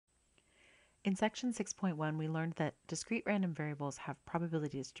In section 6.1, we learned that discrete random variables have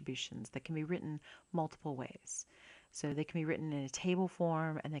probability distributions that can be written multiple ways. So they can be written in a table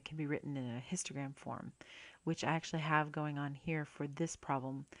form and they can be written in a histogram form, which I actually have going on here for this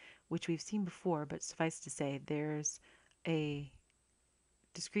problem, which we've seen before, but suffice to say there's a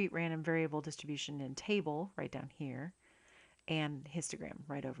discrete random variable distribution in table right down here and histogram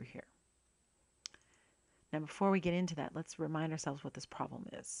right over here. Now, before we get into that, let's remind ourselves what this problem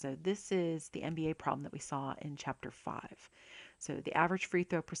is. So this is the NBA problem that we saw in Chapter 5. So the average free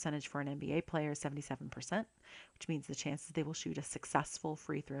throw percentage for an NBA player is 77%, which means the chances they will shoot a successful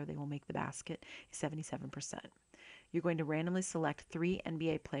free throw, they will make the basket, is 77%. You're going to randomly select 3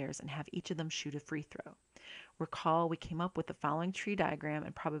 NBA players and have each of them shoot a free throw. Recall we came up with the following tree diagram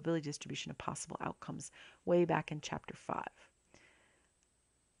and probability distribution of possible outcomes way back in Chapter 5.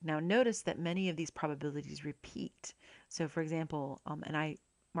 Now notice that many of these probabilities repeat. So for example, and I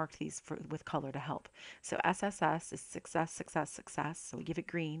marked these with color to help. So SSS is success, success, success. So we give it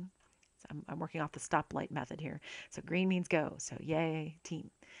green. So I'm working off the stoplight method here. So green means go. So yay,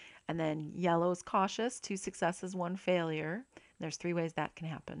 team. And then yellow is cautious, 2 successes, 1 failure. There's 3 ways that can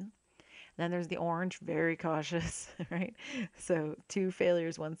happen. Then there's the orange, very cautious, right? So 2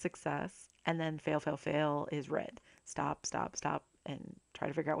 failures, 1 success. And then fail, fail, fail is red. Stop, stop, stop, and try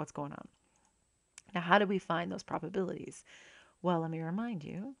to figure out what's going on. Now, how do we find those probabilities? Well, let me remind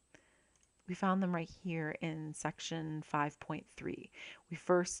you, we found them right here in section 5.3. We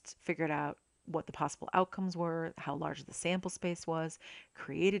first figured out what the possible outcomes were, how large the sample space was,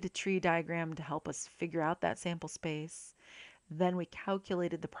 created a tree diagram to help us figure out that sample space. Then we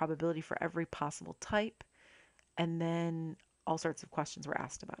calculated the probability for every possible type, and then all sorts of questions were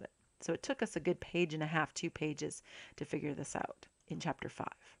asked about it. So it took us a good page and a half, 2 pages to figure this out in chapter 5.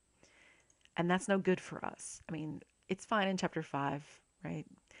 And that's no good for us. I mean, it's fine in chapter 5, right?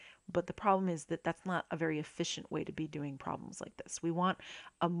 But the problem is that that's not a very efficient way to be doing problems like this. We want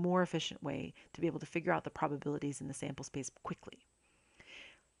a more efficient way to be able to figure out the probabilities in the sample space quickly.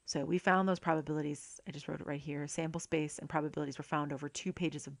 So we found those probabilities. I just wrote it right here. Sample space and probabilities were found over 2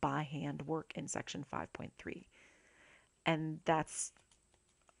 pages of by hand work in section 5.3. And that's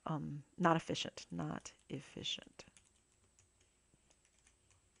not efficient,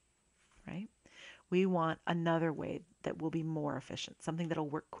 right? We want another way that will be more efficient, something that'll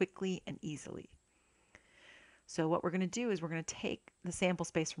work quickly and easily. So what we're going to do is we're going to take the sample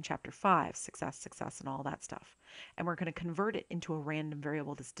space from chapter 5, success, success, and all that stuff, and we're going to convert it into a random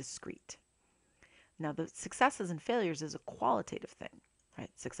variable that's discrete. Now, the successes and failures is a qualitative thing,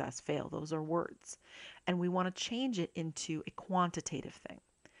 right? Success, fail, those are words. And we want to change it into a quantitative thing.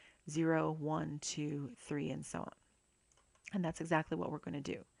 0, 1, 2, 3, and so on. And that's exactly what we're going to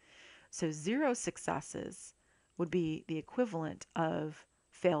do. So 0 successes would be the equivalent of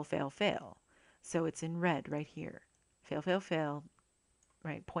fail, fail, fail. So it's in red right here. Fail, fail, fail,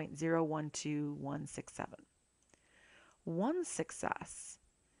 right? 0.012167. 1 success,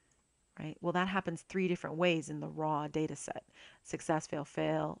 right? Well, that happens 3 different ways in the raw data set. Success, fail,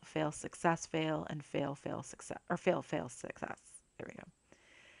 fail, fail, success, fail, and fail, fail, success, or fail, fail, success. There we go.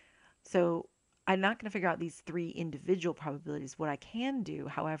 So I'm not going to figure out these 3 individual probabilities. What I can do,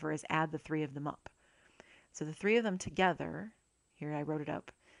 however, is add the 3 of them up. So the 3 of them together, here I wrote it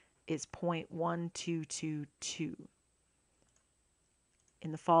up, is 0.1222.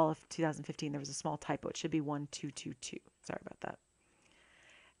 In the fall of 2015, there was a small typo. It should be 1222. Sorry about that.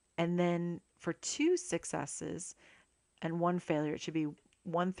 And then for 2 successes and 1 failure, it should be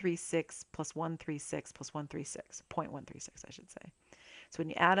 136 plus 136 plus 136, 0.136, I should say. So when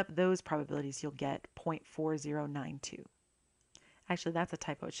you add up those probabilities, you'll get 0.4092. Actually, that's a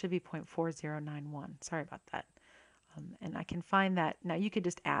typo. It should be 0.4091. Sorry about that. And I can find that. Now, you could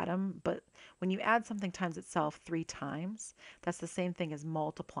just add them, but when you add something times itself 3 times, that's the same thing as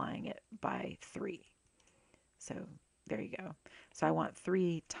multiplying it by 3. So there you go. So I want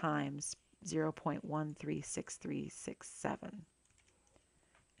 3 times 0.136367.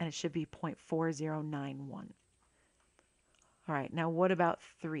 And it should be 0.4091. All right, now what about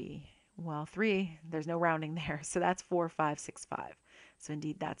 3? Well, 3, there's no rounding there, so that's 4565. So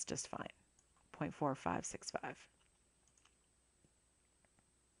indeed, that's just fine, 0.4565.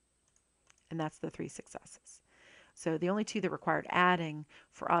 And that's the 3 successes. So the only 2 that required adding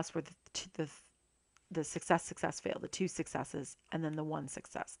for us were the success, success, fail, the 2 successes, and then the 1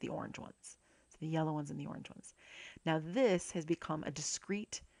 success, the orange ones. So the yellow ones and the orange ones. Now this has become a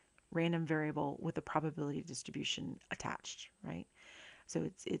discrete random variable with a probability distribution attached, right?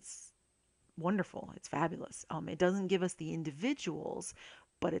 So it's wonderful. It's fabulous. It doesn't give us the individuals,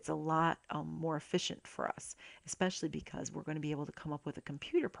 but it's a lot more efficient for us, especially because we're going to be able to come up with a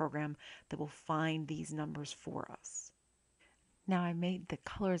computer program that will find these numbers for us. Now I made the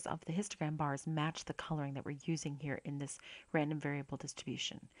colors of the histogram bars match the coloring that we're using here in this random variable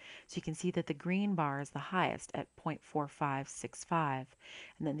distribution. So you can see that the green bar is the highest at 0.4565,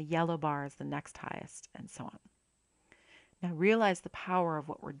 and then the yellow bar is the next highest, and so on. Now realize the power of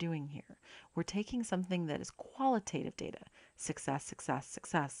what we're doing here. We're taking something that is qualitative data, success, success,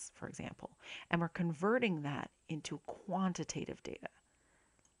 success, for example, and we're converting that into quantitative data,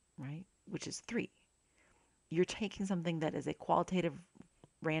 right, which is 3. You're taking something that is a qualitative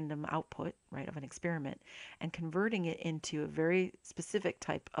random output, right, of an experiment and converting it into a very specific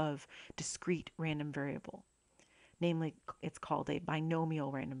type of discrete random variable. Namely, it's called a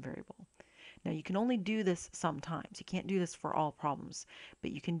binomial random variable. Now, you can only do this sometimes. You can't do this for all problems,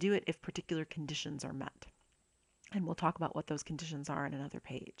 but you can do it if particular conditions are met. And we'll talk about what those conditions are in another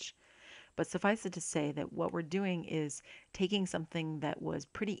page. But suffice it to say that what we're doing is taking something that was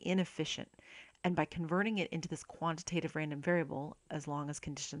pretty inefficient, and by converting it into this quantitative random variable, as long as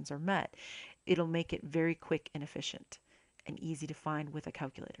conditions are met, it'll make it very quick and efficient and easy to find with a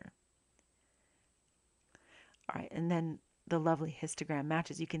calculator. All right, and then the lovely histogram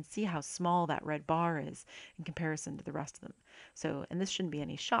matches. You can see how small that red bar is in comparison to the rest of them. So, and this shouldn't be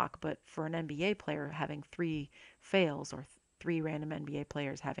any shock, but for an NBA player, having 3 fails or 3 random NBA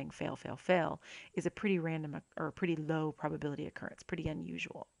players having fail, fail, fail is a pretty random or a pretty low probability occurrence, pretty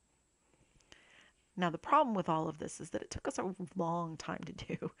unusual. Now, the problem with all of this is that it took us a long time to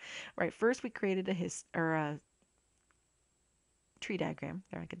do, right? First, we created a tree diagram,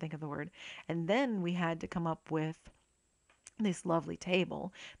 there I could think of the word, and then we had to come up with this lovely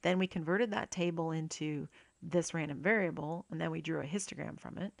table. Then we converted that table into this random variable, and then we drew a histogram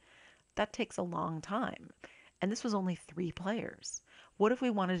from it. That takes a long time. And this was only 3 players. What if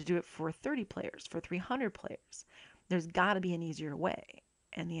we wanted to do it for 30 players, for 300 players? There's got to be an easier way.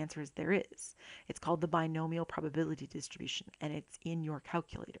 And the answer is there is. It's called the binomial probability distribution, and it's in your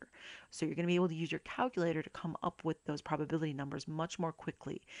calculator. So you're going to be able to use your calculator to come up with those probability numbers much more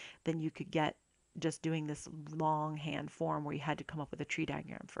quickly than you could get just doing this longhand form where you had to come up with a tree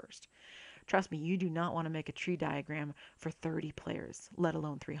diagram first. Trust me, you do not want to make a tree diagram for 30 players, let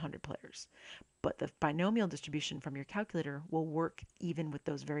alone 300 players. But the binomial distribution from your calculator will work even with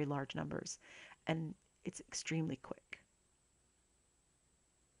those very large numbers, and it's extremely quick.